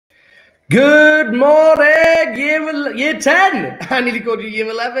Good morning, year 10. I nearly called you year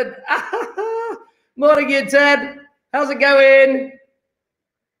 11. Morning, year 10. How's it going?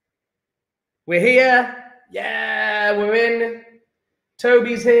 We're here. Yeah, we're in.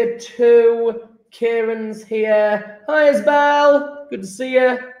 Toby's here too. Kieran's here. Hi, Isabel. Good to see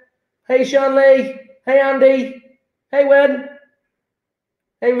you. Hey, Shanley. Hey, Andy. Hey, Wen.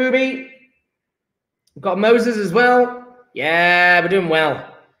 Hey, Ruby. We've got Moses as well. Yeah, we're doing well.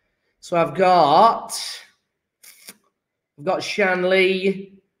 So I've got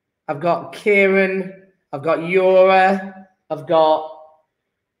Shanley, I've got Kieran, I've got Yura, I've got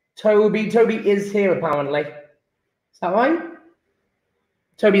Toby. Toby is here apparently. Is that right?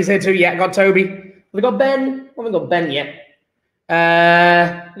 Toby's here too. Yeah, I got Toby. Have we got Ben? I haven't got Ben yet.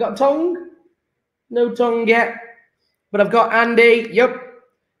 We got Tong? No Tong yet. But I've got Andy. Yep.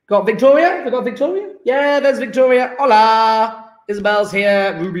 Got Victoria? Have I got Victoria? Yeah, there's Victoria. Hola. Isabel's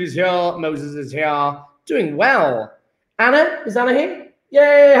here. Ruby's here. Moses is here. Doing well. Anna? Is Anna here?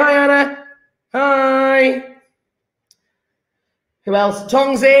 Yay. Hi, Anna. Hi. Who else?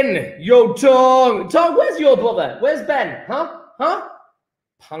 Tong's in. Yo, Tong. Tong, where's your brother? Where's Ben? Huh?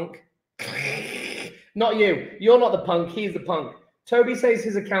 Punk. Not you. You're not the punk. He's the punk. Toby says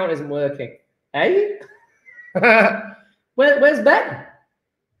his account isn't working. Eh? Where's Ben?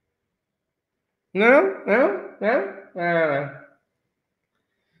 No.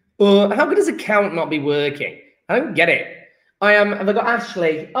 How could his account not be working? I don't get it. Have I got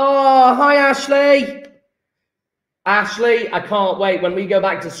Ashley? Oh, hi, Ashley. Ashley, I can't wait. When we go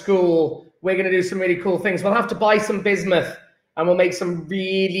back to school, we're going to do some really cool things. We'll have to buy some bismuth and we'll make some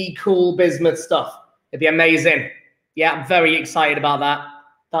really cool bismuth stuff. It'd be amazing. Yeah, I'm very excited about that.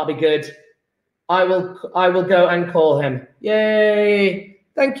 That'll be good. I will go and call him. Yay.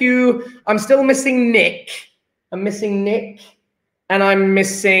 Thank you. I'm still missing Nick. I'm missing Nick. And I'm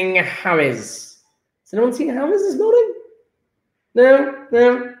missing Harris. Has anyone seen Harris this morning?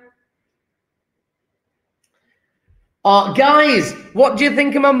 No. Guys, what do you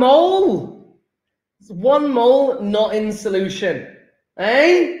think of my mole? It's one mole not in solution.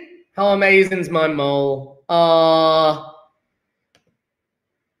 Eh? How amazing is my mole?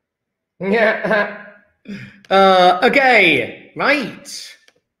 Yeah. Okay, right.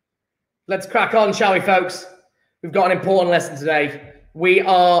 Let's crack on, shall we, folks? We've got an important lesson today. We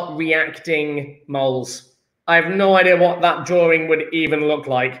are reacting moles. I have no idea what that drawing would even look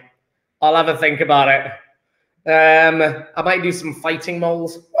like. I'll have a think about it. I might do some fighting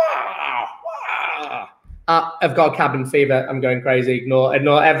moles. I've got cabin fever. I'm going crazy. Ignore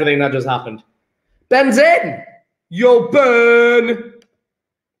everything that just happened. Ben's in. Yo, Ben.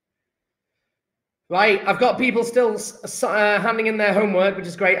 Right, I've got people still handing in their homework, which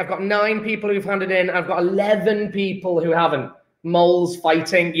is great. I've got 9 people who've handed in. I've got 11 people who haven't. Moles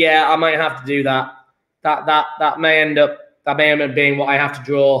fighting. Yeah, I might have to do that. That may end up being what I have to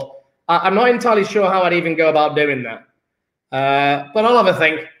draw. I'm not entirely sure how I'd even go about doing that. But I'll have a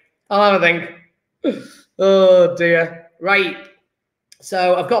think. Oh dear. Right.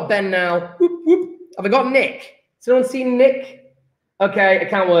 So I've got Ben now. Whoop, whoop. Have I got Nick? Has anyone seen Nick? Okay,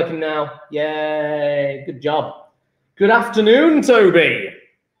 account working now. Yay, good job. Good afternoon, Toby.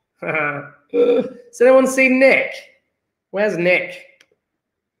 Has anyone seen Nick? Where's Nick?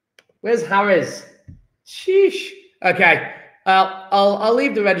 Where's Harris? Sheesh. Okay, I'll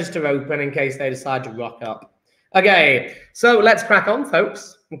leave the register open in case they decide to rock up. Okay, so let's crack on,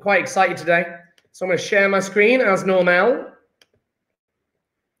 folks. I'm quite excited today. So I'm going to share my screen as normal.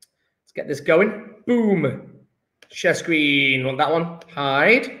 Let's get this going. Boom. Share screen, want that one?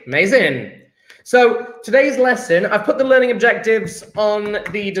 Hide. Amazing. So today's lesson, I've put the learning objectives on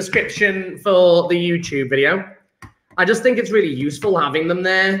the description for the YouTube video. I just think it's really useful having them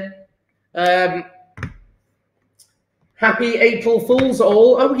there. Happy April Fools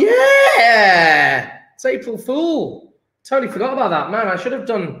all. Oh yeah, it's April Fool. Totally forgot about that, man. I should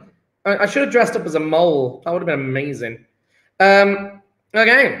have dressed up as a mole. That would have been amazing.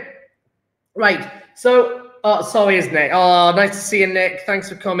 Okay, right. So. Oh, sorry, is Nick. Oh, nice to see you, Nick. Thanks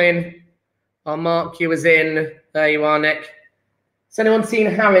for coming. I'll mark you as in. There you are, Nick. Has anyone seen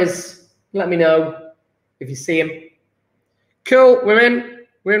Harris? Let me know if you see him. Cool. We're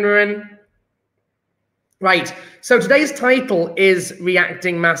in. Right. So today's title is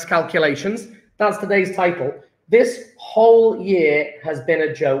Reacting Mass Calculations. That's today's title. This whole year has been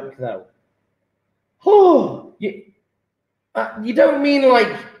a joke, though. Oh, you don't mean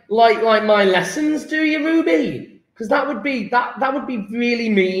like my lessons, do you, Ruby? Because that would be really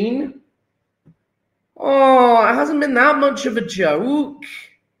mean. Oh, it hasn't been that much of a joke.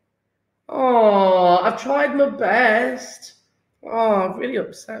 Oh, I've tried my best. Oh, it really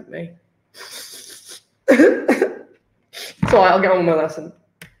upset me. So I'll get on with my lesson.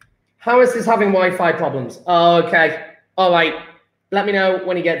 How is this having Wi-Fi problems? Okay. All right. Let me know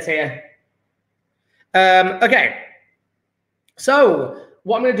when he gets here. Okay. So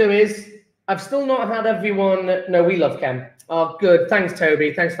what I'm going to do is, I've still not had everyone. No, we love Ken. Oh, good. Thanks,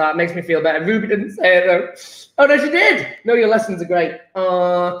 Toby. Thanks for that. Makes me feel better. Ruby didn't say it though. Oh no, she did. No, your lessons are great.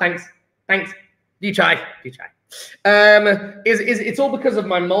 Thanks. Thanks. You try. You try. It's all because of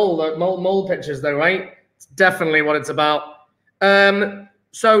my mole pictures though, right? It's definitely what it's about.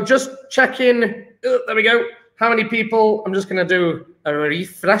 So just check in. There we go. How many people? I'm just gonna do a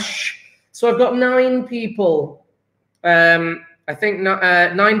refresh. So I've got 9 people. I think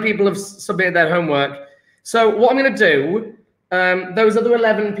 9 people have submitted their homework. So what I'm going to do, those other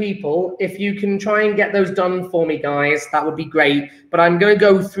 11 people, if you can try and get those done for me, guys, that would be great. But I'm going to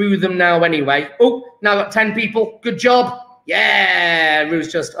go through them now anyway. Oh, now I've got 10 people. Good job. Yeah, Rue's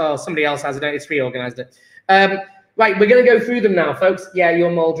just, oh, somebody else has it. It's reorganized it. Right, we're going to go through them now, folks. Yeah,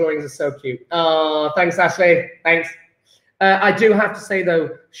 your mole drawings are so cute. Oh, thanks, Ashley. Thanks. I do have to say, though,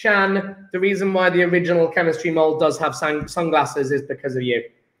 Shan, the reason why the original chemistry mold does have sunglasses is because of you.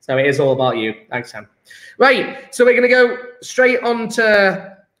 So it is all about you. Thanks, Shan. Right, so we're going to go straight on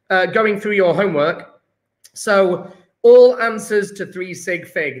to going through your homework. So all answers to 3 sig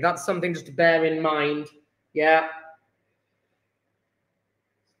fig. That's something just to bear in mind. Yeah.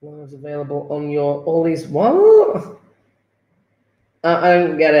 What's available on your all these? What? I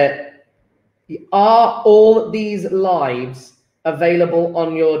don't get it. Are all these lives available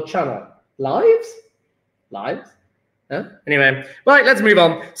on your channel? Lives? Lives? Huh? Anyway, right, let's move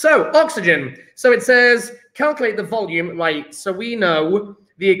on. So, oxygen. So it says, calculate the volume. Right, so we know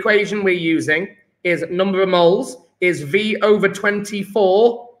the equation we're using is number of moles is V over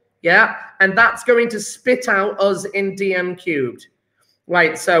 24. Yeah, and that's going to spit out us in dm cubed.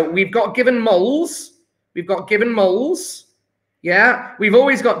 Right, so we've got given moles. We've got given moles. Yeah, we've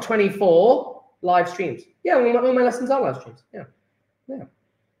always got 24 live streams. Yeah, all my lessons are live streams. Yeah, yeah,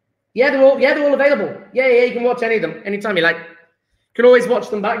 yeah. They're all available. Yeah, you can watch any of them anytime you like. You can always watch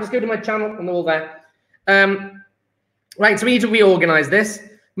them back. Just go to my channel and they're all there. Right, so we need to reorganize this.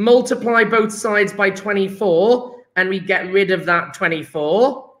 Multiply both sides by 24, and we get rid of that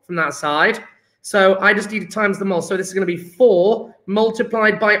 24 from that side. So I just need to times them all. So this is going to be 4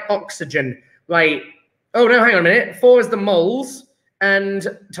 multiplied by oxygen. Right. Oh, no, hang on a minute. 4 is the moles and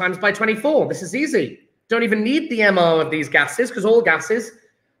times by 24. This is easy. Don't even need the MR of these gases because all gases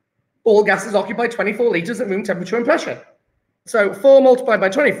occupy 24 liters at room temperature and pressure. So 4 multiplied by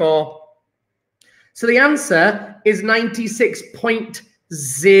 24. So the answer is 96.0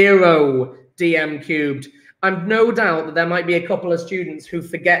 dm cubed. I've no doubt that there might be a couple of students who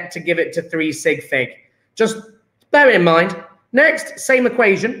forget to give it to 3 sig fig. Just bear it in mind. Next, same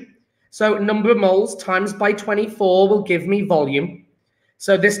equation. So number of moles times by 24 will give me volume.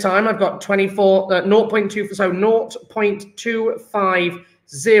 So this time I've got 24, 0.2, so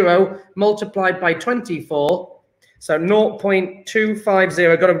 0.250 multiplied by 24. So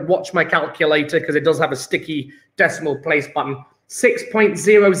 0.250, got to watch my calculator because it does have a sticky decimal place button.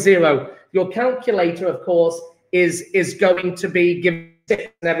 6.00. Your calculator, of course, is going to be given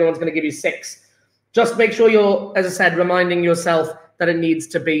 6, and everyone's going to give you 6. Just make sure you're, as I said, reminding yourself that it needs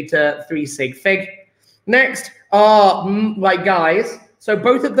to be to 3 sig fig. Next are, right, guys, so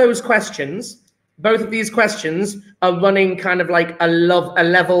both of these questions are running kind of like a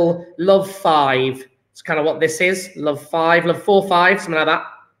level love 5. It's kind of what this is, love 5, love 4, 5, something like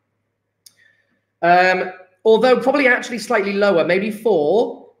that. Although probably actually slightly lower, maybe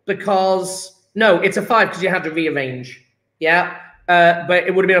 4, because, no, it's a 5 because you had to rearrange, yeah? But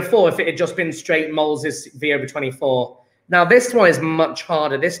it would have been a 4 if it had just been straight moles is V over 24. Now, this one is much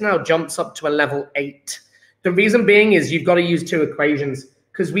harder. This now jumps up to a level 8. The reason being is you've got to use 2 equations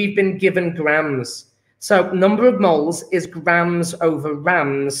because we've been given grams. So number of moles is grams over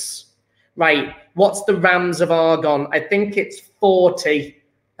rams. Right, what's the rams of argon? I think it's 40.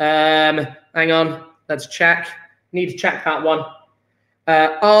 Hang on, let's check. Need to check that one.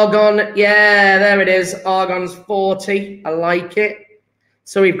 Argon, yeah, there it is. Argon's 40. I like it.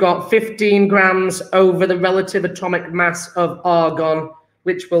 So we've got 15 grams over the relative atomic mass of argon,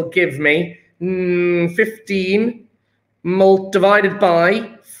 which will give me 15 divided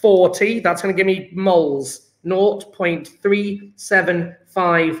by 40. That's going to give me moles,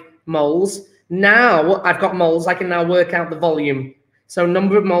 0.375 moles. Now I've got moles. I can now work out the volume. So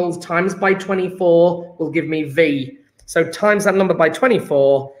number of moles times by 24 will give me V. So times that number by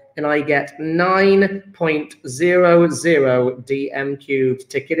 24, and I get 9.00 dm cubed.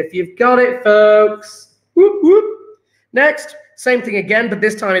 Tick it if you've got it, folks. Whoop, whoop. Next, Same thing again, but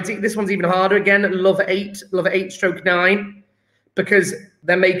this time this one's even harder again. Love 8/9, because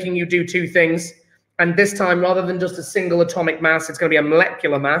they're making you do two things. And this time, rather than just a single atomic mass, it's going to be a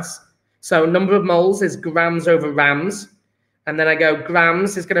molecular mass. So number of moles is grams over rams. And then I go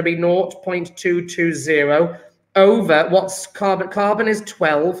grams is going to be 0.220 over what's carbon. Carbon is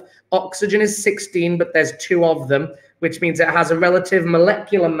 12. Oxygen is 16, but there's 2 of them, which means it has a relative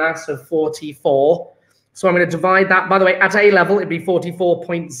molecular mass of 44. So I'm going to divide that. By the way, at A level, it'd be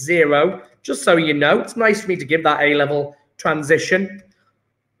 44.0, just so you know. It's nice for me to give that A level transition.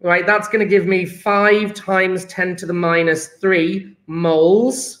 Right, that's going to give me 5 times 10 to the minus 3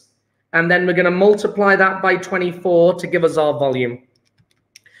 moles. And then we're going to multiply that by 24 to give us our volume.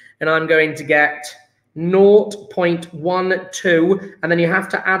 And I'm going to get 0.12. And then you have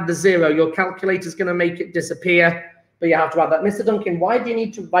to add the 0. Your calculator's going to make it disappear, but you have to add that. Mr. Duncan, why do you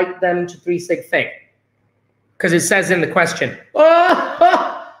need to write them to 3 sig fig? Because it says in the question.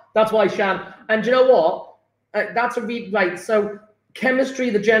 Oh, that's why, Shan. And do you know what? That's a read right. So chemistry,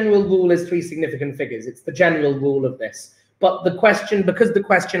 the general rule is 3 significant figures. It's the general rule of this. But the question, because the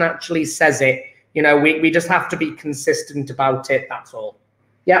question actually says it, you know, we just have to be consistent about it. That's all.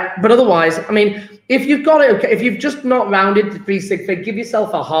 Yeah. But otherwise, I mean, if you've got it, okay, if you've just not rounded to 3 sig fig, give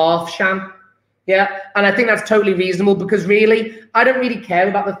yourself a half, Shan. Yeah. And I think that's totally reasonable, because really, I don't really care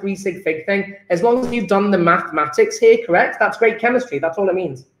about the 3 sig fig thing. As long as you've done the mathematics here, correct? That's great chemistry. That's all it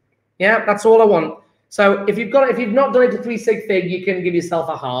means. Yeah. That's all I want. So if you've not done it to 3 sig fig, you can give yourself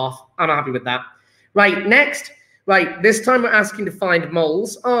a half. I'm happy with that. Right. Next. Right, this time we're asking to find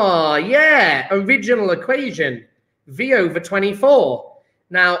moles. Oh, yeah, original equation, V over 24.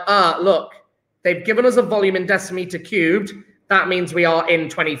 Now, look, they've given us a volume in decimeter cubed. That means we are in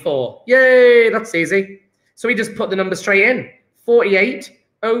 24. Yay, that's easy. So we just put the number straight in. 48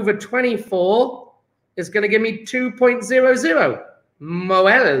 over 24 is going to give me 2.00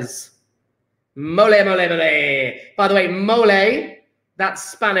 moles. Mole, mole, mole. By the way, mole,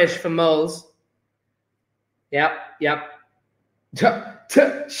 that's Spanish for moles. Yep.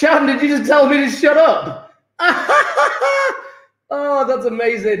 Shan, did you just tell me to shut up? Oh, that's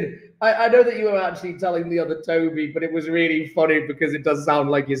amazing. I know that you were actually telling the other Toby, but it was really funny because it does sound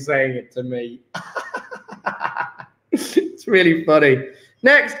like you're saying it to me. It's really funny.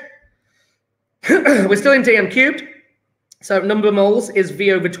 Next, we're still in DM cubed. So number of moles is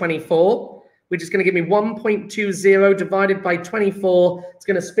V over 24. Which is going to give me 1.20 divided by 24. It's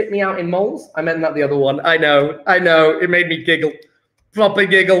going to spit me out in moles. I meant that the other one. I know. It made me giggle. Proper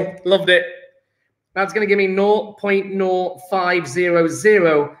giggle. Loved it. That's going to give me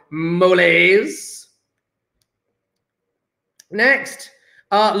 0.0500 moles. Next.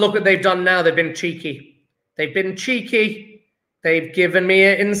 Look what they've done now. They've been cheeky. They've given me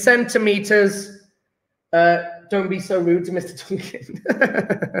it in centimeters. Don't be so rude to Mr. Duncan.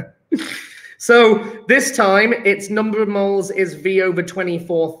 So this time, its number of moles is V over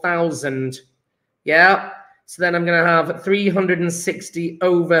 24,000. Yeah. So then I'm going to have 360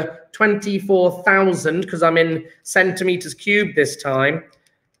 over 24,000 because I'm in centimeters cubed this time.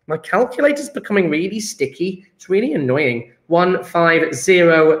 My calculator's becoming really sticky. It's really annoying. 150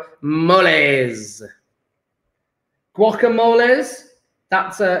 moles. Guacamoles.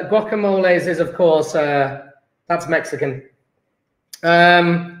 That's guacamoles is, of course, that's Mexican.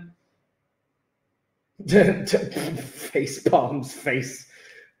 Face palms, face.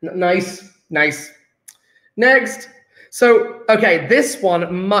 Nice. Next. So, okay, this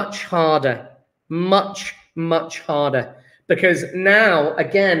one much harder. Much harder. Because now,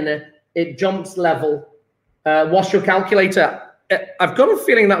 again, it jumps level. Wash your calculator. I've got a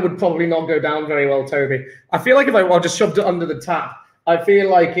feeling that would probably not go down very well, Toby. I feel like if I just shoved it under the tap, I feel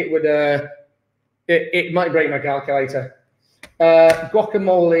like it would, it might break my calculator.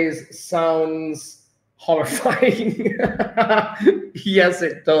 Guacamoles sounds horrifying. Yes,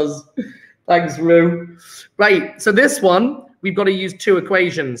 it does. Thanks, Rue. Right, so this one, we've got to use 2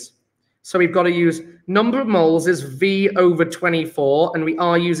 equations. So we've got to use number of moles is V over 24, and we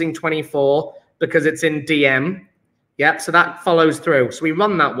are using 24 because it's in DM. Yep, so that follows through. So we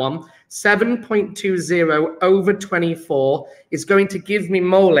run that one. 7.20 over 24 is going to give me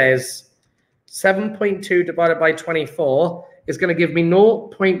moles. 7.2 divided by 24 is going to give me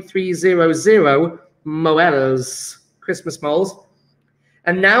 0.300 moles, Christmas moles.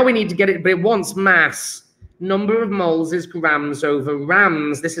 And now we need to get it, but it wants mass. Number of moles is grams over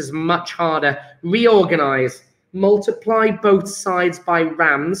rams. This is much harder. Reorganize. Multiply both sides by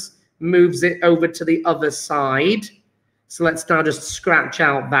rams. Moves it over to the other side. So let's now just scratch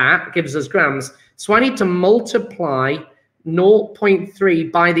out that. Gives us grams. So I need to multiply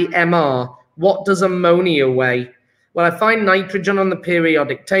 0.3 by the MR. What does ammonia weigh? Well, I find nitrogen on the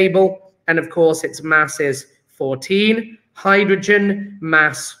periodic table, and of course its mass is 14. Hydrogen,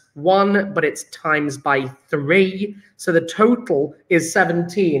 mass 1, but it's times by 3. So the total is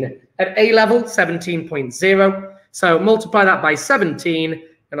 17. At A level, 17.0. So multiply that by 17,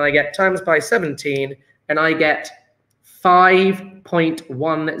 and I get times by 17, and I get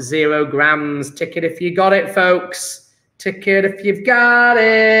 5.10 grams. Tick it if you got it, folks. Tick it if you've got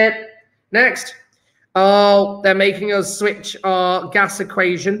it. Next. Oh, they're making us switch our gas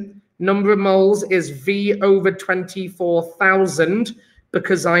equation. Number of moles is V over 24,000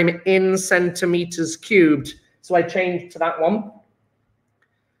 because I'm in centimeters cubed. So I changed to that one.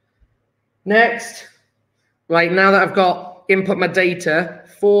 Next. Right, now that I've got input my data,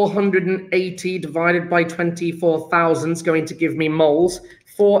 480 divided by 24,000 is going to give me moles.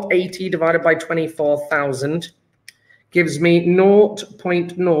 480 divided by 24,000 gives me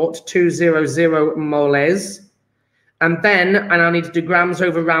 0.0200 moles. And then I now need to do grams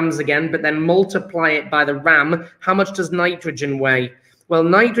over rams again, but then multiply it by the ram. How much does nitrogen weigh? Well,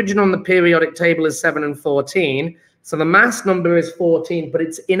 nitrogen on the periodic table is 7 and 14. So the mass number is 14, but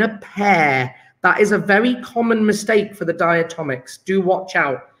it's in a pair. That is a very common mistake for the diatomics. Do watch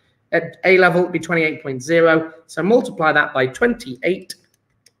out. At A level, it'd be 28.0. So multiply that by 28.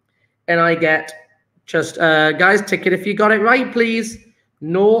 And I get just, guys, tick it if you got it right, please.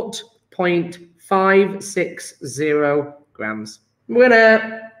 0.560 grams.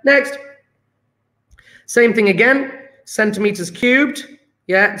 Winner. Next. Same thing again. Centimeters cubed.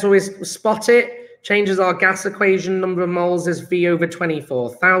 Yeah, it's always spot it. Changes our gas equation. Number of moles is V over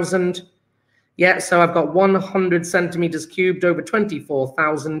 24,000. Yeah, so I've got 100 centimeters cubed over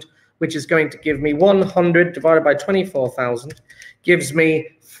 24,000, which is going to give me 100 divided by 24,000, gives me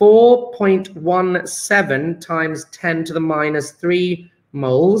 4.17 times 10 to the minus 3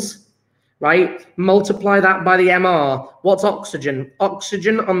 moles, right? Multiply that by the MR. What's oxygen?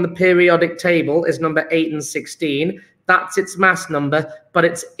 Oxygen on the periodic table is number 8 and 16. That's its mass number, but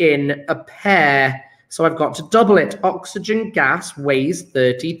it's in a pair. So I've got to double it. Oxygen gas weighs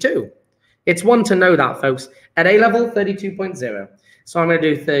 32. It's one to know that, folks. At A level, 32.0. So I'm going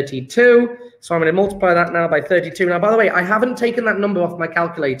to do 32. So I'm going to multiply that now by 32. Now, by the way, I haven't taken that number off my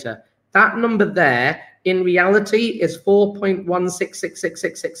calculator. That number there, in reality, is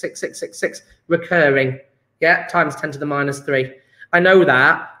 4.166666666 recurring. Yeah, times 10 to the minus 3. I know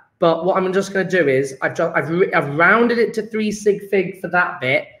that, but what I'm just going to do is I've rounded it to 3 sig fig for that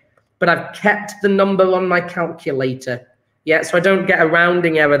bit, but I've kept the number on my calculator. Yeah, so I don't get a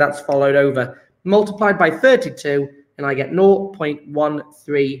rounding error that's followed over. Multiplied by 32, and I get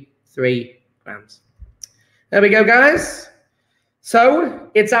 0.133 grams. There we go, guys. So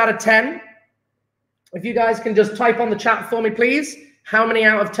it's out of 10. If you guys can just type on the chat for me, please, how many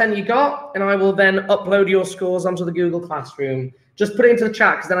out of 10 you got, and I will then upload your scores onto the Google Classroom. Just put it into the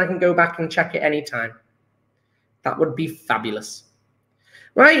chat, because then I can go back and check it anytime. That would be fabulous.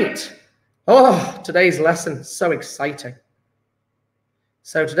 Right. Oh, today's lesson, so exciting.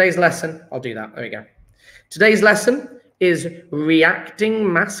 So today's lesson, I'll do that. There we go. Today's lesson is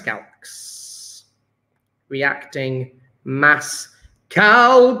reacting mass calcs. Reacting mass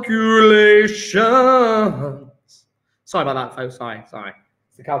calculations. Sorry about that, folks. Sorry.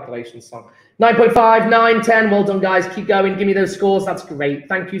 It's the calculation song. 9.5, 9, 10. Well done, guys. Keep going. Give me those scores. That's great.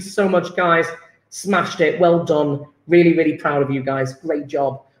 Thank you so much, guys. Smashed it. Well done. Really, really proud of you guys. Great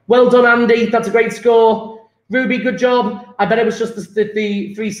job. Well done, Andy. That's a great score. Ruby, good job. I bet it was just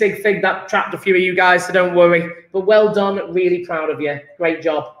the 3 sig fig that trapped a few of you guys, so don't worry. But well done. Really proud of you. Great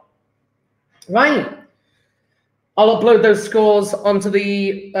job. Right. I'll upload those scores onto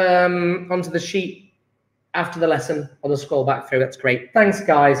the sheet after the lesson. I'll just scroll back through. That's great. Thanks,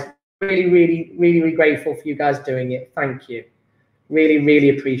 guys. Really, really, really, really grateful for you guys doing it. Thank you. Really, really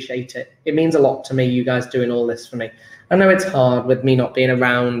appreciate it. It means a lot to me, you guys doing all this for me. I know it's hard with me not being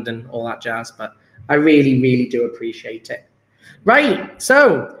around and all that jazz, but I really, really do appreciate it. Right,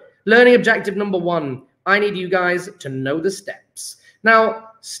 so learning objective number 1. I need you guys to know the steps.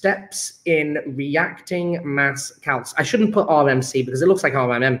 Now, steps in reacting mass calcs. I shouldn't put RMC because it looks like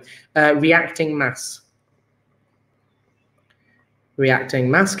RMM. Reacting mass. Reacting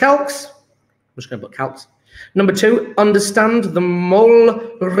mass calcs. I'm just going to put calcs. Number 2, understand the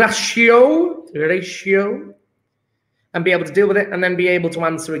mole ratio. And be able to deal with it, and then be able to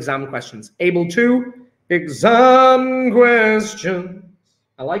answer exam questions. Able to exam questions.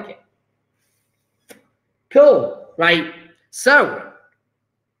 I like it. Cool. Right. So,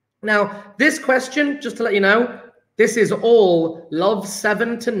 now this question, just to let you know, this is all love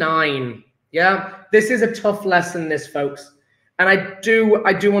 7 to 9. Yeah, this is a tough lesson, this, folks. And I do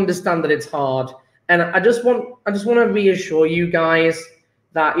understand that it's hard. And I just want to reassure you guys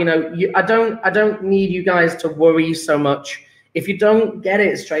that, you know, I don't need you guys to worry so much. If you don't get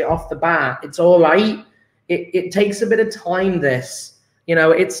it straight off the bat, it's all right. It takes a bit of time, this. You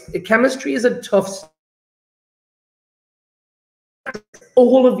know, chemistry is a tough.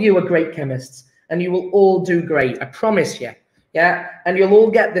 All of you are great chemists, and you will all do great. I promise you. Yeah, and you'll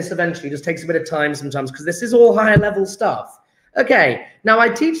all get this eventually. It just takes a bit of time sometimes because this is all higher level stuff. Okay, now I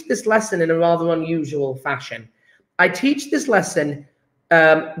teach this lesson in a rather unusual fashion. I teach this lesson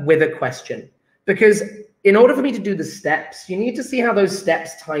with a question, because in order for me to do the steps, you need to see how those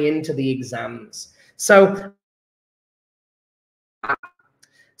steps tie into the exams. So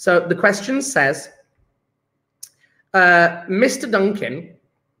the question says, Mr. Duncan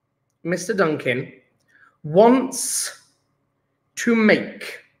wants to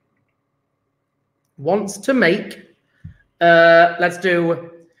make, let's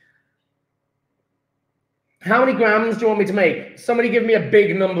do, how many grams do you want me to make? Somebody give me a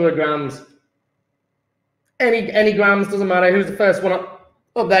big number of grams. Any grams, doesn't matter. Who's the first one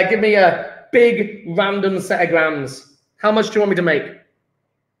up there? Give me a big random set of grams. How much do you want me to make?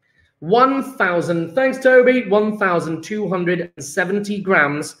 1,000, thanks Toby, 1,270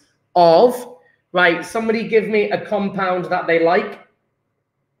 grams of, right, somebody give me a compound that they like.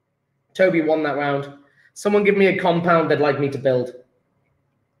 Toby won that round. Someone give me a compound they'd like me to build.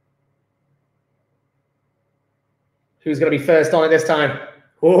 Who's going to be first on it this time?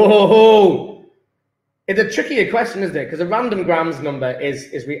 Oh, it's a trickier question, isn't it? Because a random grams number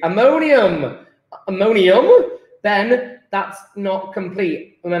is ammonium. Ammonium, then that's not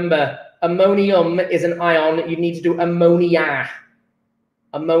complete. Remember, ammonium is an ion. You need to do ammonia.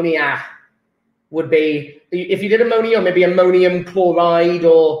 Ammonia would be, if you did ammonium, maybe ammonium chloride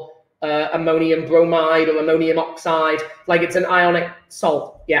or ammonium bromide or ammonium oxide. Like it's an ionic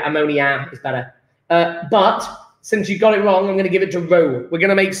salt. Yeah, ammonia is better. But since you got it wrong, I'm going to give it to Ro. We're going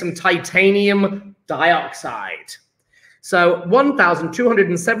to make some titanium dioxide. So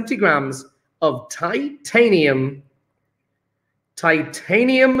 1,270 grams of titanium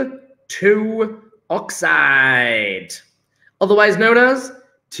 2 oxide, otherwise known as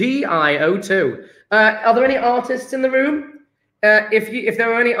TiO2. Are there any artists in the room? If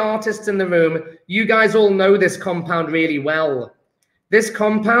there are any artists in the room, you guys all know this compound really well. This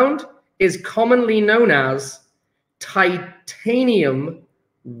compound is commonly known as titanium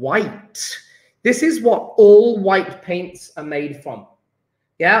white. This is what all white paints are made from.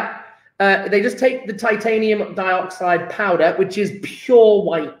 Yeah. They just take the titanium dioxide powder, which is pure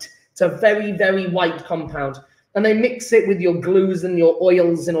white. It's a very, very white compound. And they mix it with your glues and your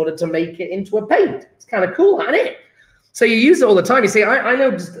oils in order to make it into a paint. It's kind of cool, isn't it? So you use it all the time. You see,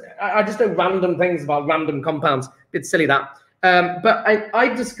 I just know random things about random compounds. It's silly that. But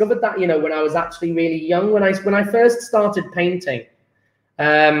I discovered that, you know, when I was actually really young, when I first started painting.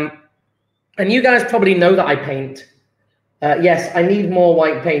 And you guys probably know that I paint. Yes, I need more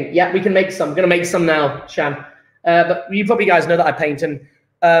white paint. Yeah, we can make some. I'm going to make some now, Shan. But you probably guys know that I paint. And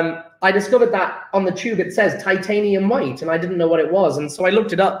I discovered that on the tube it says titanium white, and I didn't know what it was. And so I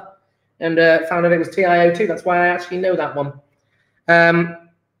looked it up and found out it was TiO2. That's why I actually know that one.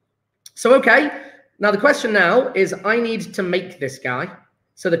 So, okay. Now, the question now is I need to make this guy.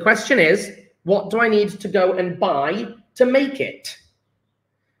 So the question is, what do I need to go and buy to make it?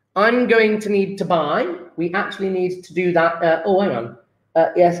 I'm going to need to buy. We actually need to do that. Oh, hang on.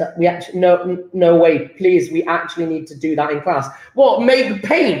 Yes, we actually, no way, please. We actually need to do that in class. What, make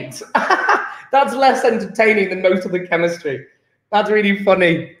paint? That's less entertaining than most of the chemistry. That's really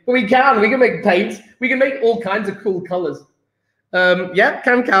funny. But we can make paint. We can make all kinds of cool colors. Yeah,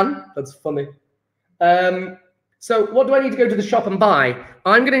 can. That's funny. So what do I need to go to the shop and buy?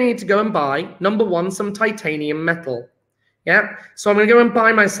 I'm going to need to go and buy, number one, some titanium metal. Yeah, so I'm going to go and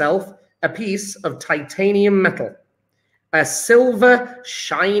buy myself a piece of titanium metal, a silver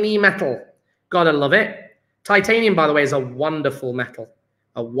shiny metal. Gotta love it. Titanium, by the way, is a wonderful metal.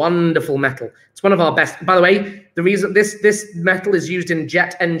 A wonderful metal. It's one of our best. By the way, the reason this metal is used in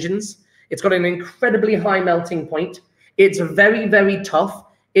jet engines, it's got an incredibly high melting point. It's very, very tough.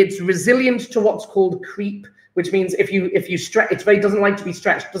 It's resilient to what's called creep, which means if you stretch, it doesn't like to be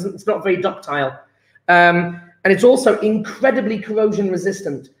stretched. It's not very ductile. And it's also incredibly corrosion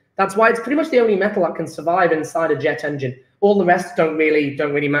resistant. That's why it's pretty much the only metal that can survive inside a jet engine. All the rest don't really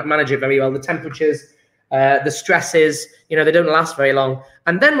manage it very well. The temperatures, the stresses, you know, they don't last very long.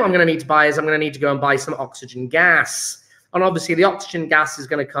 And then what I'm going to need to buy is I'm going to need to go and buy some oxygen gas. And obviously the oxygen gas is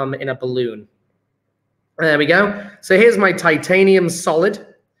going to come in a balloon. There we go. So here's my titanium solid.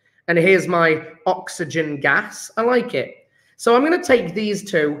 And here's my oxygen gas. I like it. So I'm going to take these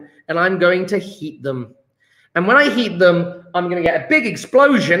two and I'm going to heat them. And when I heat them, I'm going to get a big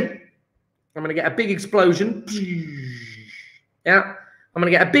explosion. I'm going to get a big explosion. Yeah, I'm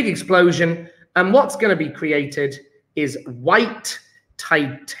going to get a big explosion. And what's going to be created is white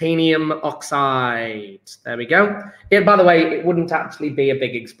titanium oxide. There we go. By the way, it wouldn't actually be a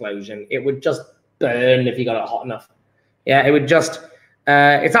big explosion. It would just burn if you got it hot enough. Yeah, it would just...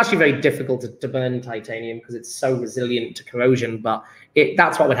 it's actually very difficult to burn titanium because it's so resilient to corrosion, but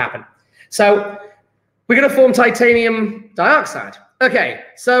that's what would happen. So we're going to form titanium dioxide. Okay,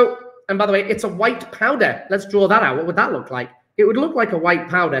 so, and by the way, it's a white powder. Let's draw that out. What would that look like? It would look like a white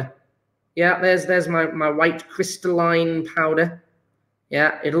powder. Yeah, there's my white crystalline powder.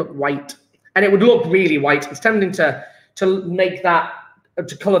 Yeah, it'd look white. And it would look really white. It's tempting to make that,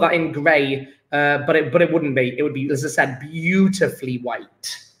 to color that in gray, but it wouldn't be. It would be, as I said, beautifully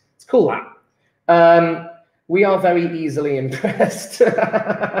white. It's cool, that. We are very easily impressed.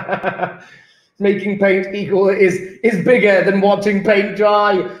 Making paint equal is bigger than watching paint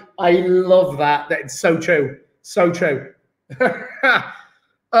dry. I love that. That's so true. So true.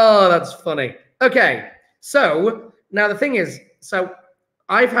 Oh, that's funny. Okay, so now the thing is, so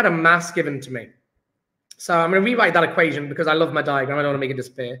I've had a mass given to me. So I'm going to rewrite that equation because I love my diagram. I don't want to make it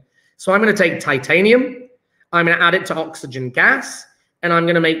disappear. So I'm going to take titanium. I'm going to add it to oxygen gas. And I'm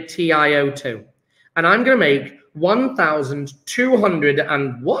going to make TiO2. And I'm going to make 1,200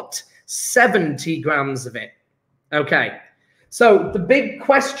 and what? 70 grams of it. Okay. So the big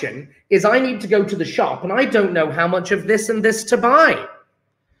question is I need to go to the shop and I don't know how much of this and this to buy.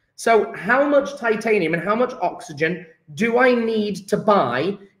 So how much titanium and how much oxygen do I need to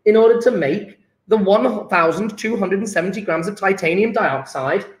buy in order to make the 1,270 grams of titanium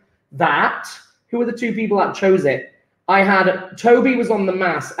dioxide that, who were the two people that chose it? I had, Toby was on the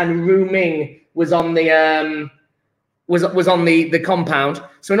mass and Ru Ming was on the, was on the compound.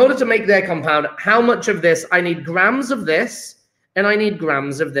 So in order to make their compound, how much of this? I need grams of this and I need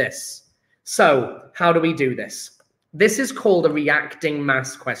grams of this. So how do we do this? This is called a reacting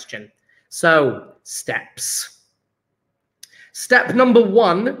mass question. So steps. Step number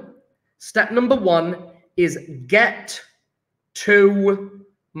one is get 2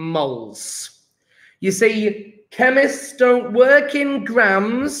 moles. You see, chemists don't work in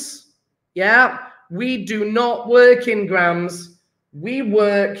grams. Yeah, we do not work in grams. We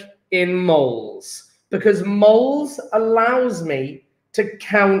work in moles because moles allows me to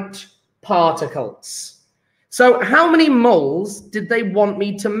count particles. So how many moles did they want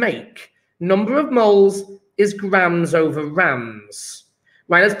me to make? Number of moles is grams over rams.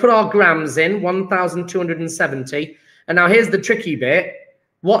 Right, let's put our grams in, 1,270. And now here's the tricky bit.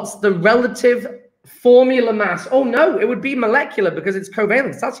 What's the relative formula mass? Oh no, it would be molecular because it's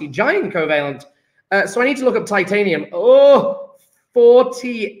covalent. It's actually giant covalent. So I need to look up titanium. Oh,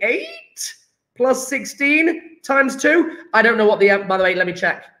 48 plus 16 times 2. I don't know what the, by the way, let me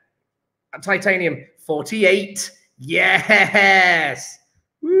check. Titanium, 48. Yes.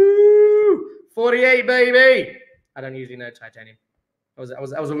 Woo, 48, baby. I don't usually know titanium. That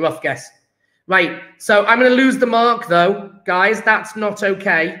was a rough guess. Right, so I'm going to lose the mark, though. Guys, that's not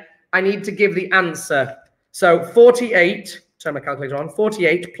okay. I need to give the answer. So 48, turn my calculator on,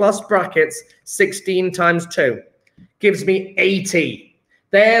 48 plus brackets 16 times 2 gives me 80.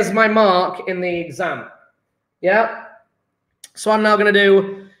 There's my mark in the exam. Yeah? So I'm now going to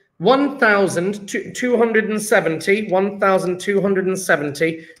do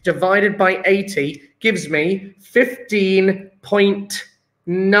 1,270 divided by 80 gives me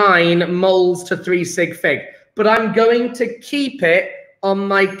 15.9 moles to 3 sig fig. But I'm going to keep it on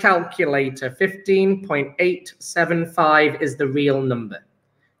my calculator. 15.875 is the real number.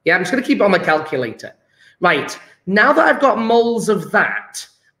 Yeah, I'm just going to keep it on my calculator. Right, now that I've got moles of that,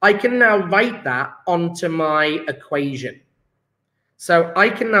 I can now write that onto my equation. So I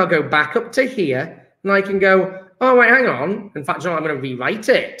can now go back up to here, and I can go, oh, wait, hang on. In fact, you know, I'm going to rewrite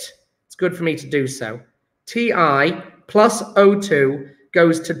it. It's good for me to do so. Ti plus O2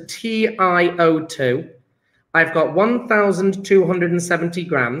 goes to TiO2. I've got 1,270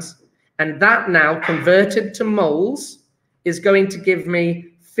 grams, and that now converted to moles is going to give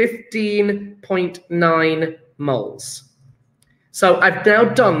me 15.9 moles. So I've now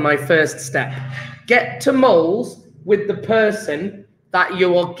done my first step. Get to moles with the person that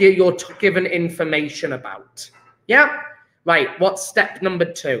you're given information about. Yeah? Right, what's step number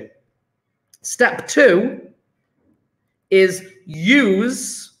 2? Step 2 is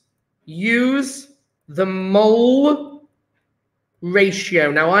use the mole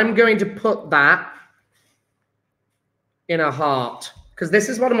ratio. Now I'm going to put that in a heart because this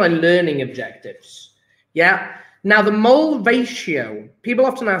is one of my learning objectives. Yeah? Now, the mole ratio, people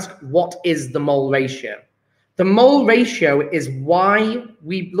often ask, what is the mole ratio? The mole ratio is why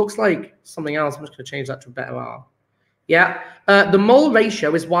looks like something else. I'm just going to change that to a better R. Yeah, the mole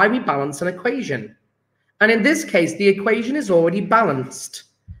ratio is why we balance an equation. And in this case, the equation is already balanced.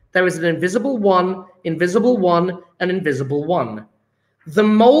 There is an invisible 1, invisible 1, and invisible 1. The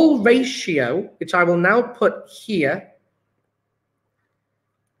mole ratio, which I will now put here,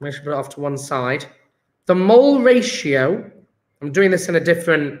 I should put it off to one side. The mole ratio, I'm doing this in a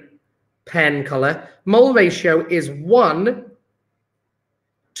different pen color. Mole ratio is 1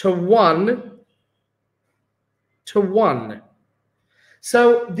 to 1 to 1.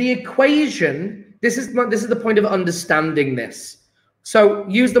 So the equation, this is the point of understanding this. So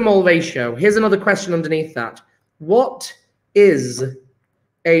use the mole ratio. Here's another question underneath that. What is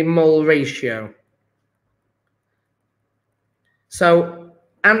a mole ratio? So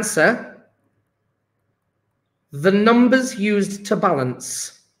answer, the numbers used to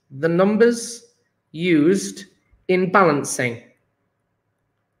balance. The numbers used in balancing.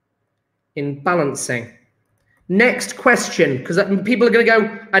 In balancing. Next question, because people are going to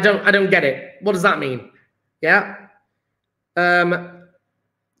go, I don't get it. What does that mean? Yeah.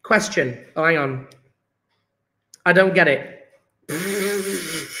 Question. Oh, hang on. I don't get it.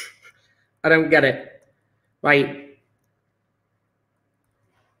 I don't get it. Right.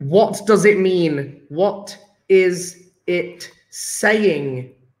 What does it mean? What is it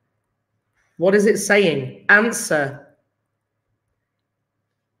saying? What is it saying? Answer.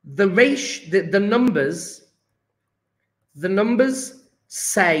 The numbers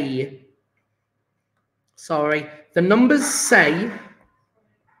say,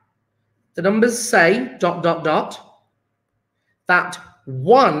 that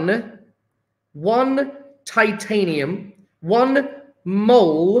one titanium, 1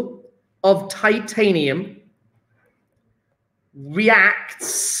 mole of titanium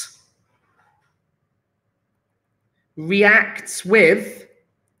reacts with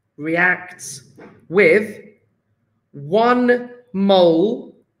 1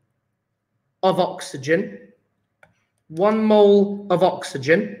 mole of oxygen, 1 mole of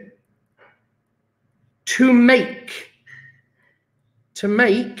oxygen to make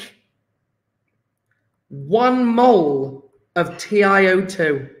 1 mole of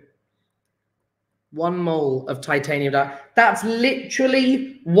TiO2. 1 mole of titanium dioxide. That's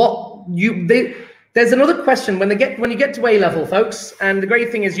literally what there's another question when you get to A level, folks. And the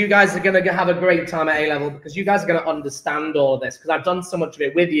great thing is you guys are going to have a great time at A level because you guys are going to understand all of this because I've done so much of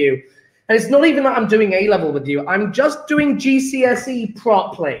it with you. And it's not even that I'm doing A level with you. I'm just doing GCSE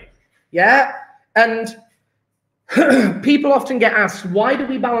properly. Yeah. And people often get asked, why do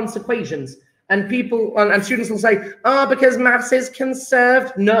we balance equations? And people and students will say, because maths is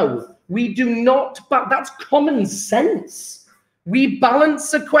conserved. No, we do not. But that's common sense. We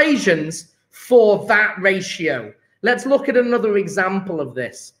balance equations for that ratio. Let's look at another example of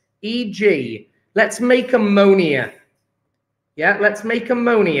this. E.g., let's make ammonia. Yeah, let's make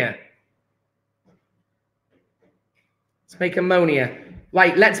ammonia. Let's make ammonia.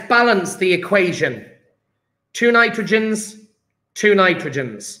 Right, let's balance the equation. 2 nitrogens, 2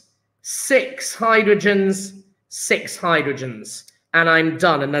 nitrogens. 6 hydrogens, 6 hydrogens. And I'm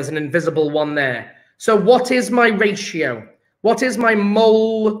done, and there's an invisible 1 there. So what is my ratio? What is my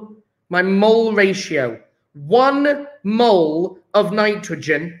mole ratio? 1 mole of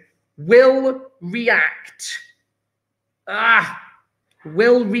nitrogen will react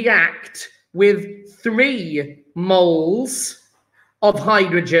with 3 moles of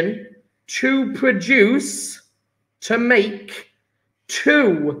hydrogen to make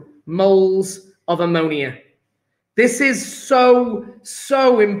 2 moles of ammonia. This is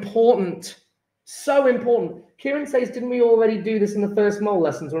so important. So important. Kieran says, didn't we already do this in the first mole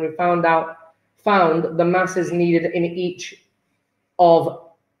lessons when we found the masses needed in each of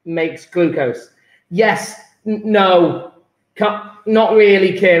makes glucose? Yes, no, not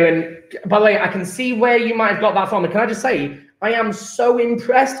really, Kieran. By the way, I can see where you might have got that from. And can I just say, I am so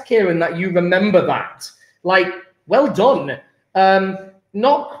impressed, Kieran, that you remember that. Like, well done.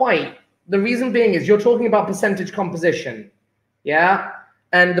 Not quite. The reason being is you're talking about percentage composition. Yeah.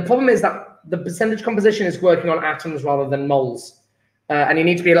 And the problem is that the percentage composition is working on atoms rather than moles. And you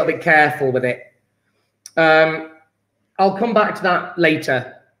need to be a little bit careful with it. I'll come back to that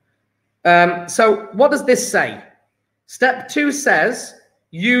later. So what does this say? Step 2 says,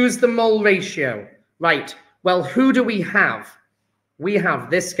 use the mole ratio. Right. Well, who do we have? We have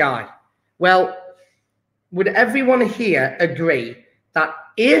this guy. Well, would everyone here agree that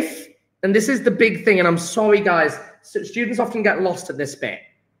if, and this is the big thing, and I'm sorry, guys, students often get lost at this bit.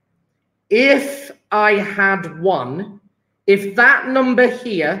 if I had 1, if that number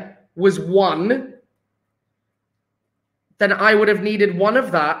here was 1, then I would have needed 1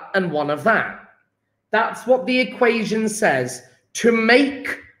 of that and 1 of that. That's what the equation says. To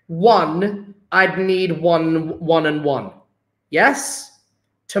make 1, I'd need 1, 1, and 1. Yes?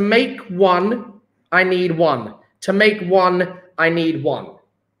 To make 1, I need 1. To make 1, I need 1.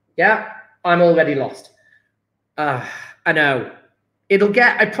 Yeah? I'm already lost. I know.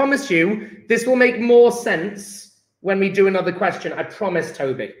 I promise you, this will make more sense when we do another question. I promise,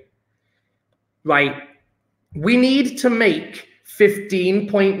 Toby. Right. We need to make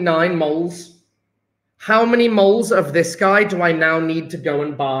 15.9 moles. How many moles of this guy do I now need to go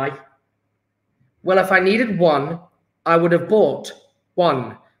and buy? Well, if I needed 1, I would have bought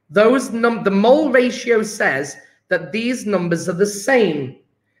 1. The mole ratio says that these numbers are the same.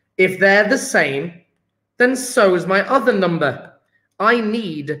 If they're the same, then so is my other number. I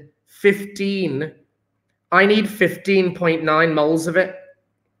need 15. I need 15.9 moles of it.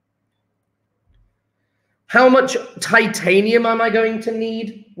 How much titanium am I going to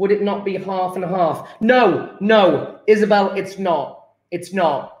need? Would it not be half and half? No, Isabel, it's not. It's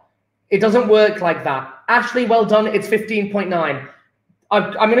not. It doesn't work like that. Ashley, well done. It's 15.9.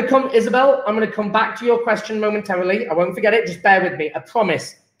 I'm going to come, Isabel, I'm going to come back to your question momentarily. I won't forget it. Just bear with me. I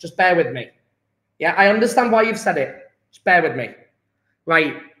promise. Just bear with me. Yeah, I understand why you've said it. Just bear with me.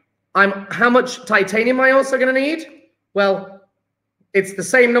 Right. How much titanium am I also going to need? Well, it's the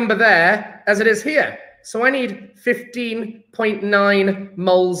same number there as it is here. So I need 15.9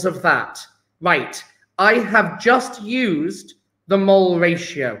 moles of that. Right. I have just used the mole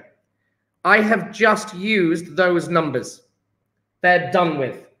ratio. I have just used those numbers. They're done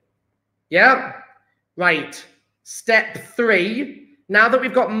with. Yeah? Right. Step 3. Now that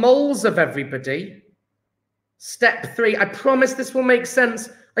we've got moles of everybody, step 3. I promise this will make sense.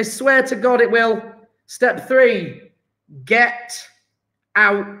 I swear to God it will. Step 3. Get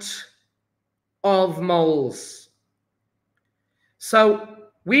out of moles. So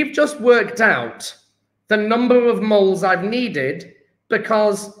we've just worked out the number of moles I've needed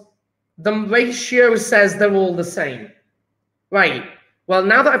because the ratio says they're all the same. Right. Well,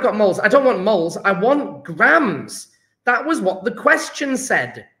 now that I've got moles, I don't want moles. I want grams. That was what the question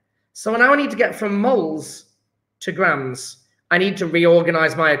said. So now I need to get from moles to grams. I need to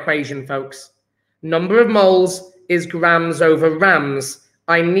reorganize my equation, folks. Number of moles is grams over rams.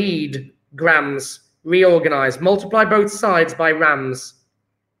 I need grams. Reorganize. Multiply both sides by rams.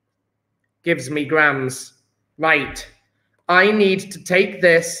 Gives me grams. Right. I need to take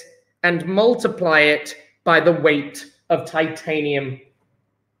this and multiply it by the weight of titanium.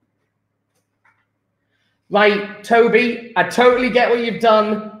 Right, Toby, I totally get what you've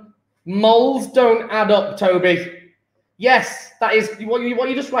done. Moles don't add up, Toby. Yes, that is what you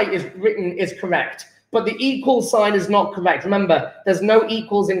just write is written is correct, but the equal sign is not correct. Remember, there's no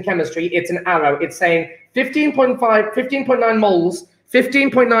equals in chemistry. It's an arrow. It's saying 15.9 moles,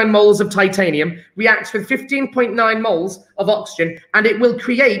 15.9 moles of titanium reacts with 15.9 moles of oxygen, and it will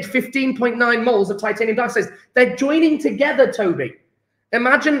create 15.9 moles of titanium dioxide. They're joining together, Toby.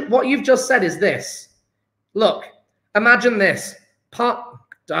 Imagine what you've just said is this. Look, imagine this. Particle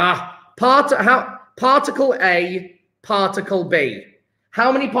A, particle B.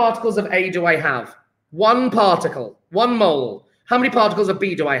 How many particles of A do I have? 1 particle, 1 mole. How many particles of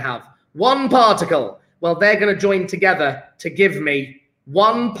B do I have? 1 particle. Well, they're going to join together to give me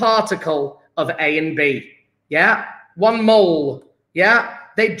 1 particle of A and B. Yeah? 1 mole. Yeah?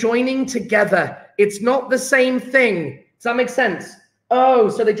 They're joining together. It's not the same thing. Does that make sense? Oh,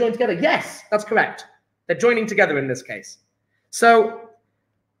 so they join together. Yes, that's correct. They're joining together in this case. So,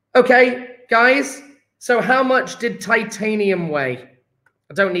 okay, guys. So how much did titanium weigh?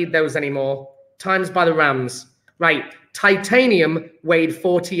 I don't need those anymore. Times by the rams. Right. Titanium weighed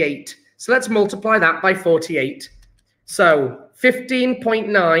 48. So let's multiply that by 48. So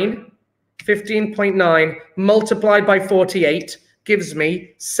 15.9 multiplied by 48 gives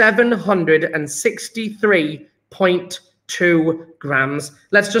me 763.2 grams.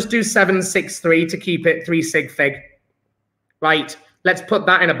 Let's just do 763 to keep it 3 sig fig. Right. Let's put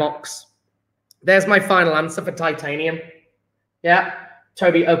that in a box. There's my final answer for titanium. Yeah.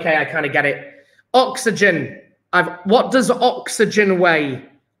 Toby, okay, I kind of get it. Oxygen. What does oxygen weigh?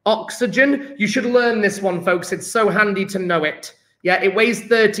 Oxygen, you should learn this one, folks. It's so handy to know it. Yeah, it weighs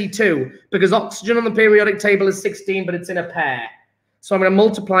 32 because oxygen on the periodic table is 16, but it's in a pair. So I'm going to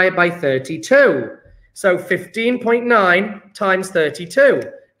multiply it by 32. So 15.9 times 32.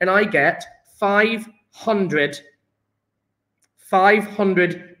 And I get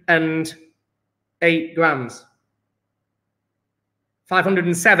 508 grams.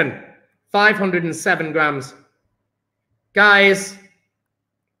 507. 507 grams. Guys,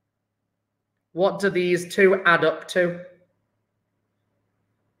 what do these two add up to?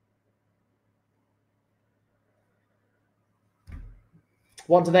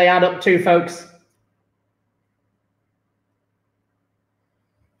 What do they add up to, folks?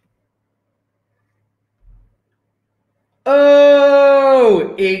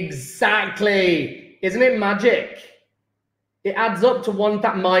 Oh, exactly. Isn't it magic? It adds up to one.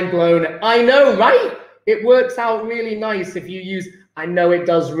 That mind blown. I know, right? It works out really nice if you use, I know it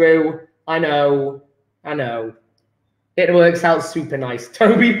does, Rue. I know. It works out super nice.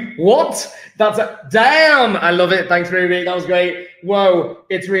 Toby, what? That's a, damn, I love it. Thanks, Ruby. That was great. Whoa,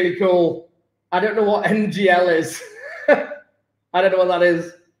 it's really cool. I don't know what NGL is. I don't know what that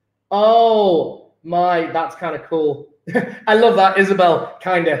is. Oh, my, that's kind of cool. I love that, Isabel.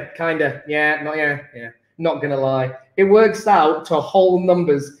 Kinda. Yeah, not gonna lie. It works out to whole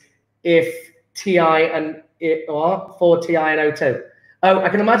numbers if TI and it or for TI and O2. Oh, I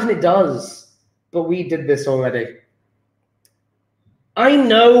can imagine it does, but we did this already. I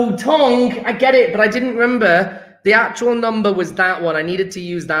know, Tong, I get it, but I didn't remember the actual number was that one. I needed to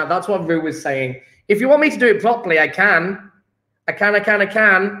use that. That's what Rue was saying. If you want me to do it properly, I can. I can.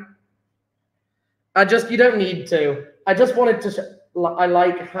 You don't need to. I just wanted to, I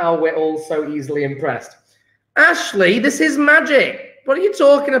like how we're all so easily impressed. Ashley, this is magic. What are you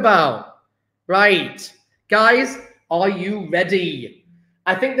talking about? Right. Guys, are you ready?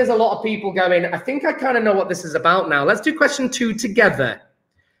 I think there's a lot of people going, I think I kind of know what this is about now. Let's do question 2 together.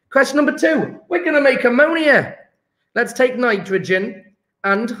 Question number 2, we're going to make ammonia. Let's take nitrogen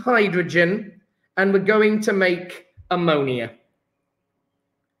and hydrogen, and we're going to make ammonia.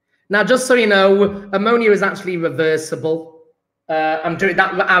 Now, just so you know, ammonia is actually reversible. I'm doing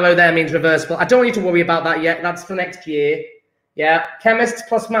that arrow there means reversible. I don't want you to worry about that yet. That's for next year. Yeah, chemists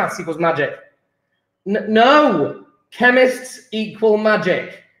plus maths equals magic. No, chemists equal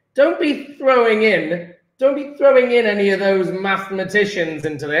magic. Don't be throwing in any of those mathematicians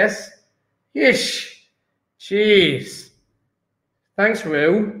into this. Ish. Jeez. Thanks,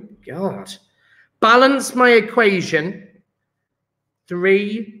 Rue. God. Balance my equation.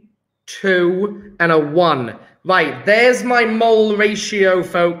 3, 2, and a 1. Right, there's my mole ratio,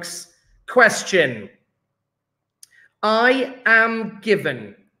 folks. Question. I am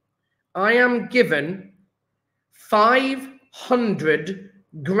given 500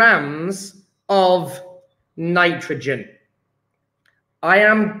 grams of nitrogen. I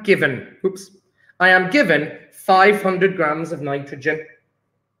am given 500 grams of nitrogen.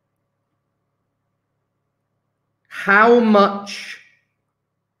 How much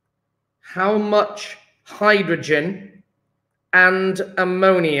hydrogen and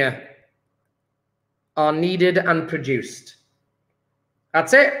ammonia are needed and produced?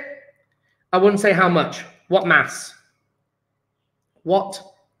 That's it. I wouldn't say how much. What mass? What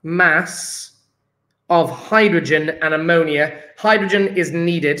mass of hydrogen and ammonia? Hydrogen is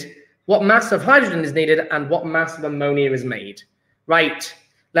needed. What mass of hydrogen is needed and what mass of ammonia is made? Right.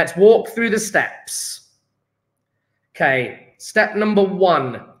 Let's walk through the steps. Okay. Step number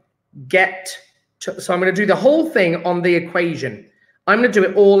 1. So I'm going to do the whole thing on the equation. I'm going to do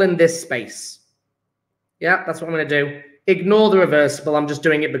it all in this space. Yeah, that's what I'm going to do. Ignore the reversible. I'm just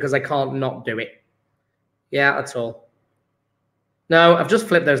doing it because I can't not do it. Yeah, that's all. No, I've just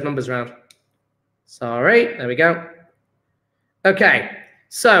flipped those numbers around. Sorry. There we go. Okay.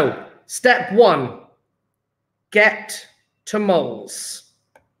 So, step 1. Get to moles.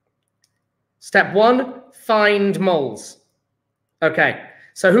 Step 1. Find moles. Okay.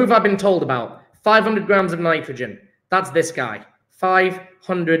 So, who have I been told about? 500 grams of nitrogen. That's this guy.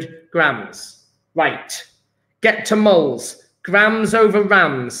 500 grams. Right. Get to moles. Grams over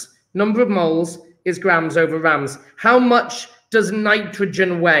rams. Number of moles is grams over rams. How much does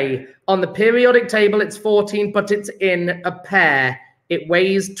nitrogen weigh? On the periodic table, it's 14, but it's in a pair. It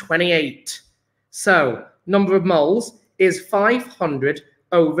weighs 28. So, number of moles is 500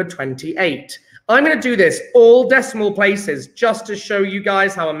 over 28. I'm going to do this all decimal places just to show you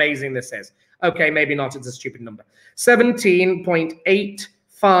guys how amazing this is. Okay, maybe not. It's a stupid number.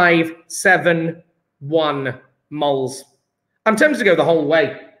 17.8571 moles. I'm tempted to go the whole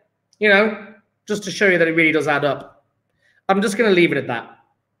way, just to show you that it really does add up. I'm just going to leave it at that.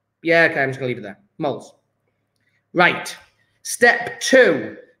 Yeah, okay, I'm just going to leave it there. Moles. Right. Step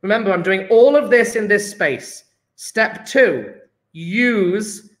 2. Remember, I'm doing all of this in this space. Step 2.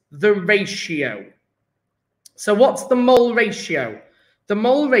 Use the ratio. So what's the mole ratio? The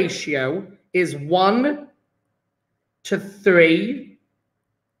mole ratio is 1 to 3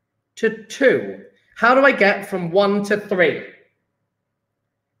 to 2. How do I get from 1 to 3?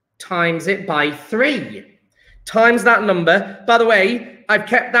 times it by 3. Times that number. By the way, I've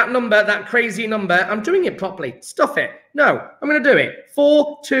kept that number, that crazy number. I'm doing it properly. Stuff it. No, I'm going to do it.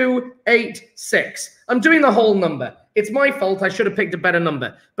 4286. I'm doing the whole number. It's my fault. I should have picked a better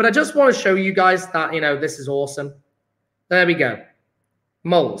number. But I just want to show you guys that, this is awesome. There we go.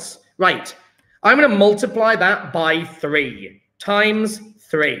 Moles. Right. I'm going to multiply that by 3 times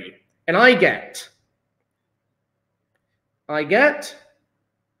 3. And I get,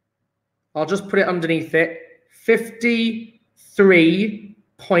 I'll just put it underneath it, 53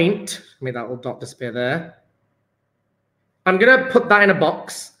 point, maybe that will not disappear there. I'm going to put that in a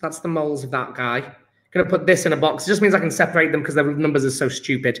box. That's the moles of that guy. I'm going to put this in a box. It just means I can separate them because the numbers are so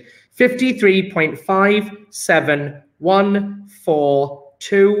stupid.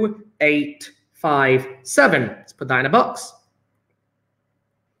 53.5714285.7. Let's put that in a box.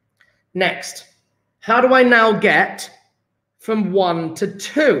 Next, how do I now get from 1 to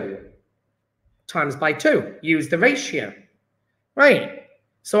 2? Times by 2. Use the ratio. Right.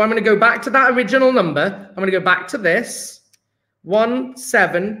 So I'm going to go back to that original number. I'm going to go back to this.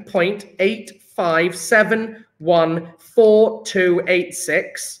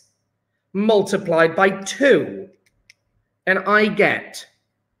 17.85714286 multiplied by 2. And I get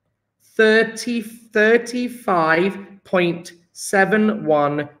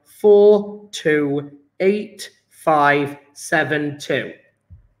 35.71428572.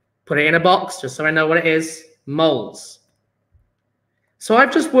 Put it in a box just so I know what it is. Moles. So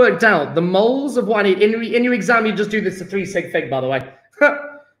I've just worked out the moles of what I need. In your exam, you just do this to 3 sig fig, by the way.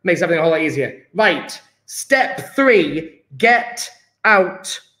 Makes everything a whole lot easier. Right. Step 3, get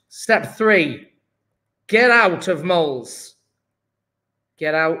out. Step 3, get out of moles.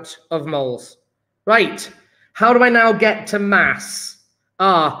 Get out of moles. Right. How do I now get to mass?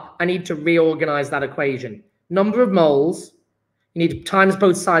 I need to reorganize that equation. Number of moles, you need to times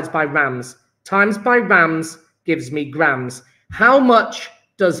both sides by rams. Times by rams gives me grams. How much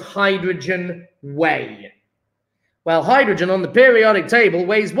does hydrogen weigh? Well, hydrogen on the periodic table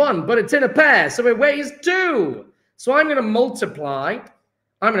weighs 1, but it's in a pair, so it weighs 2. So I'm going to multiply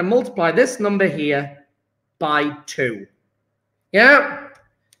this number here by 2. Yeah?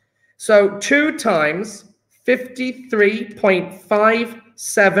 So 2 times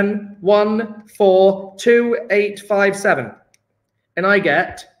 53.5714285.7. And I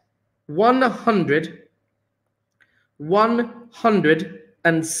get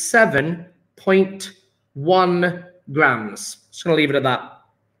 107.1 grams. Just going to leave it at that.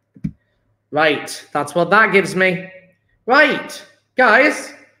 Right, that's what that gives me. Right,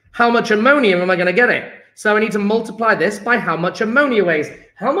 guys, how much ammonium am I going to get it? So I need to multiply this by how much ammonia weighs.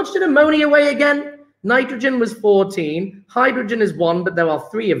 How much did ammonia weigh again? Nitrogen was 14, hydrogen is 1, but there are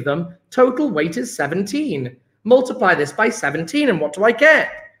 3 of them. Total weight is 17. Multiply this by 17, and what do I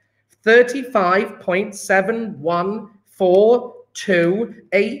get?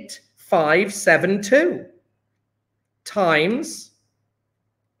 35.71428572 times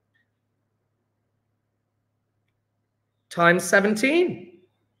 17.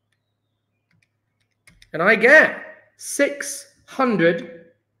 And I get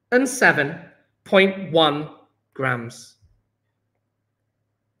 607.1 grams.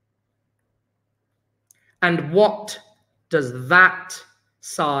 And what does that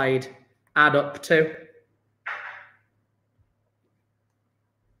side add up to?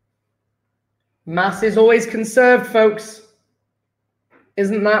 Mass is always conserved, folks.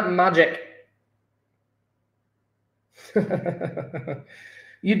 Isn't that magic? I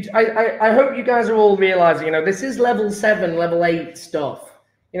hope you guys are all realizing, this is level 7, level 8 stuff.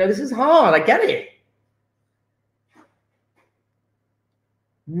 This is hard. I get it.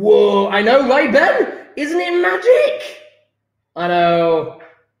 Whoa, I know, right, Ben? Isn't it magic? I know.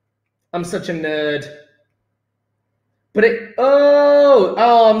 I'm such a nerd. But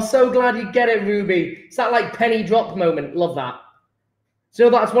I'm so glad you get it, Ruby. It's that like penny drop moment. Love that. So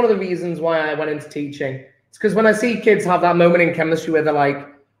that's one of the reasons why I went into teaching. It's because when I see kids have that moment in chemistry where they're like,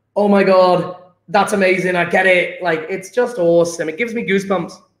 oh my God, that's amazing. I get it. Like, it's just awesome. It gives me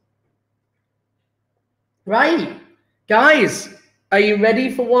goosebumps. Right. Guys, are you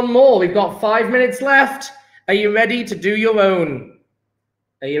ready for one more? We've got 5 minutes left. Are you ready to do your own?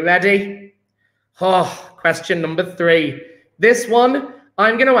 Are you ready? Question number 3. This one,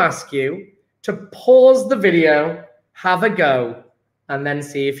 I'm going to ask you to pause the video, have a go, and then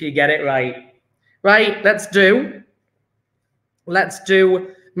see if you get it right. Right, let's do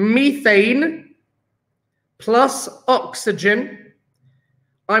methane plus oxygen.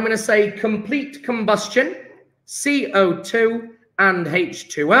 I'm going to say complete combustion, CO2 and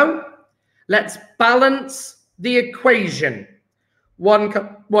H2O. Let's balance the equation. one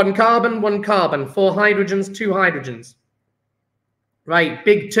carbon, 1 carbon, 4 hydrogens, 2 hydrogens. Right,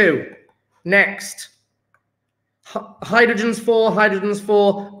 big 2. Next, hydrogens 4,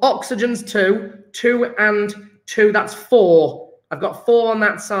 oxygens 2, 2 and 2, that's 4. I've got 4 on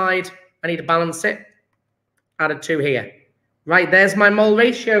that side. I need to balance it. Added 2 here. Right, there's my mole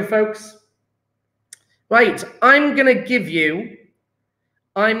ratio, folks. Right, I'm going to give you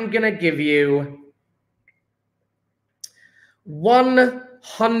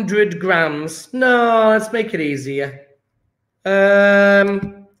 100 grams. No, let's make it easier.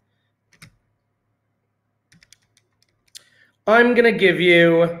 I'm going to give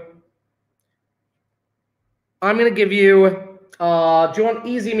you, do you want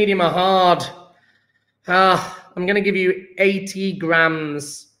easy, medium, or hard? I'm going to give you 80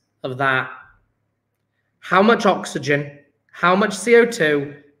 grams of that. How much oxygen, how much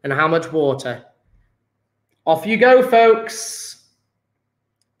CO2, and how much water? Off you go, folks.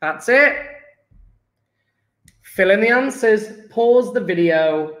 That's it. Fill in the answers. Pause the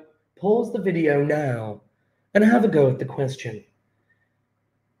video. Pause the video now and have a go at the question.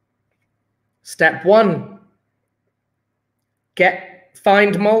 Step 1.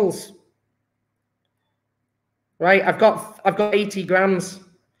 Find moles. Right, I've got 80 grams.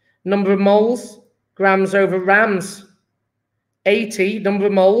 Number of moles, grams over rams. 80, number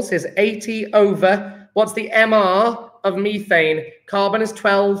of moles is 80 over, what's the MR of methane? Carbon is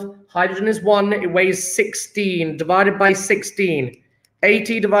 12, hydrogen is 1, it weighs 16, divided by 16.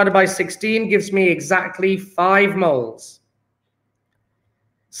 80 divided by 16 gives me exactly 5 moles.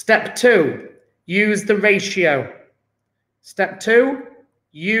 Step 2, use the ratio. Step 2,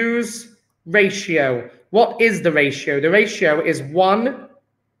 use ratio. What is the ratio? The ratio is 1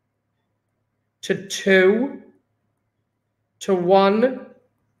 to 2 to 1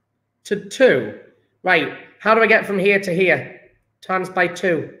 to 2. Right, how do I get from here to here? Times by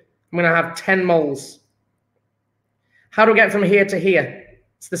 2. I'm going to have 10 moles. How do I get from here to here?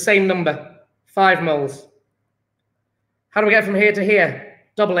 It's the same number, 5 moles. How do I get from here to here?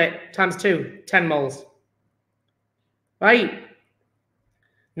 Double it, times 2, 10 moles. Right.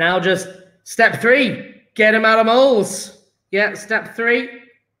 Now just step 3, get them out of moles. Yeah, step 3,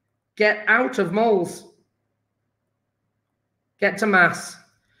 get out of moles. Get to mass.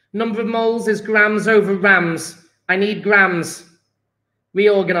 Number of moles is grams over rams. I need grams.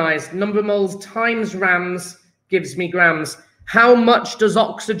 Reorganize. Number of moles times rams gives me grams. How much does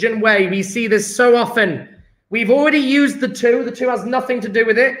oxygen weigh? We see this so often. We've already used the 2. The 2 has nothing to do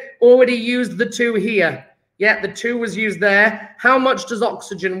with it. Already used the 2 here. Yeah, the 2 was used there. How much does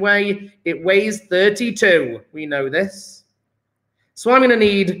oxygen weigh? It weighs 32. We know this. So I'm going to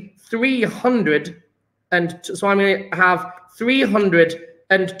need 300, and so I'm going to have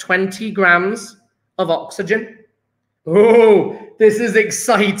 320 grams of oxygen. Oh, this is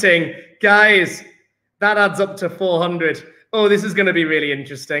exciting. Guys, that adds up to 400. Oh, this is going to be really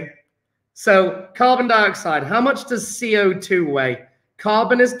interesting. So carbon dioxide, how much does CO2 weigh?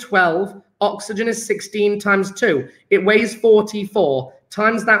 Carbon is 12, oxygen is 16 times 2. It weighs 44.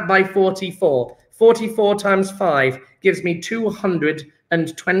 Times that by 44. 44 times 5 gives me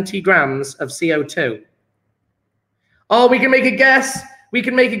 220 grams of CO2. Oh, we can make a guess. We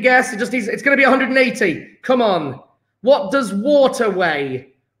can make a guess. It's going to be 180. Come on. What does water weigh?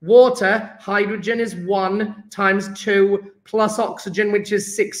 Water, hydrogen is 1 times 2 plus oxygen, which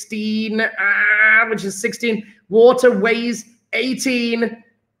is 16. Water weighs 18.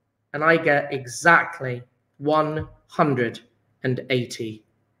 And I get exactly 180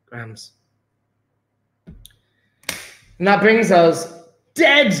 grams. And that brings us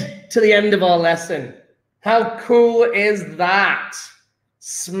dead to the end of our lesson. How cool is that?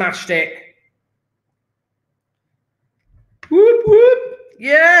 Smashed it. Whoop, whoop.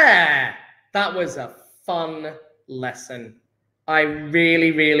 Yeah, that was a fun lesson. I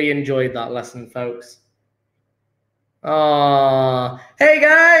really, really enjoyed that lesson, folks. Hey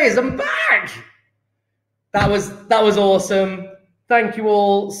guys, I'm back. That was awesome. Thank you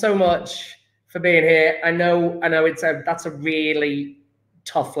all so much for being here. I know that's a really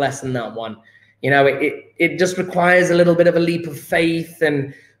tough lesson, that one. You know, it just requires a little bit of a leap of faith,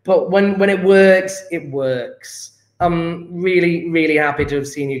 but when it works, it works. I'm really, really happy to have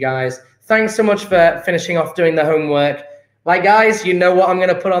seen you guys. Thanks so much for finishing off doing the homework. Right, guys, you know what I'm going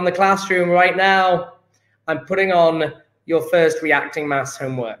to put on the classroom right now? I'm putting on your first reacting mass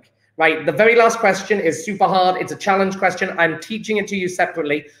homework. Right, the very last question is super hard. It's a challenge question. I'm teaching it to you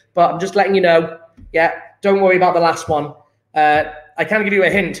separately, but I'm just letting you know, yeah, don't worry about the last one. I can give you a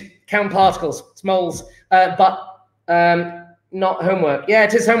hint. Count particles, it's moles, but not homework. Yeah,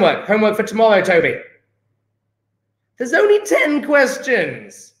 it is homework. Homework for tomorrow, Toby. There's only 10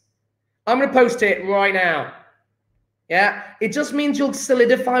 questions. I'm going to post it right now. Yeah, it just means you'll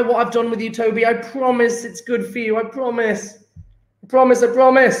solidify what I've done with you, Toby. I promise it's good for you. I promise. I promise. I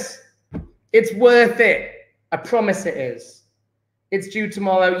promise. It's worth it. I promise it is. It's due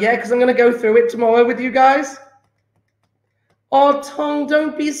tomorrow. Yeah, because I'm going to go through it tomorrow with you guys. Oh, Tong,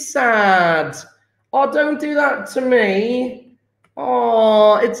 don't be sad. Oh, don't do that to me.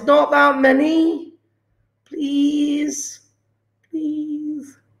 Oh, it's not that many. Please.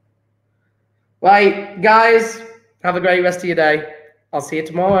 Please. Right, guys, have a great rest of your day. I'll see you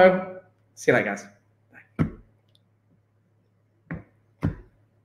tomorrow. See you later, guys.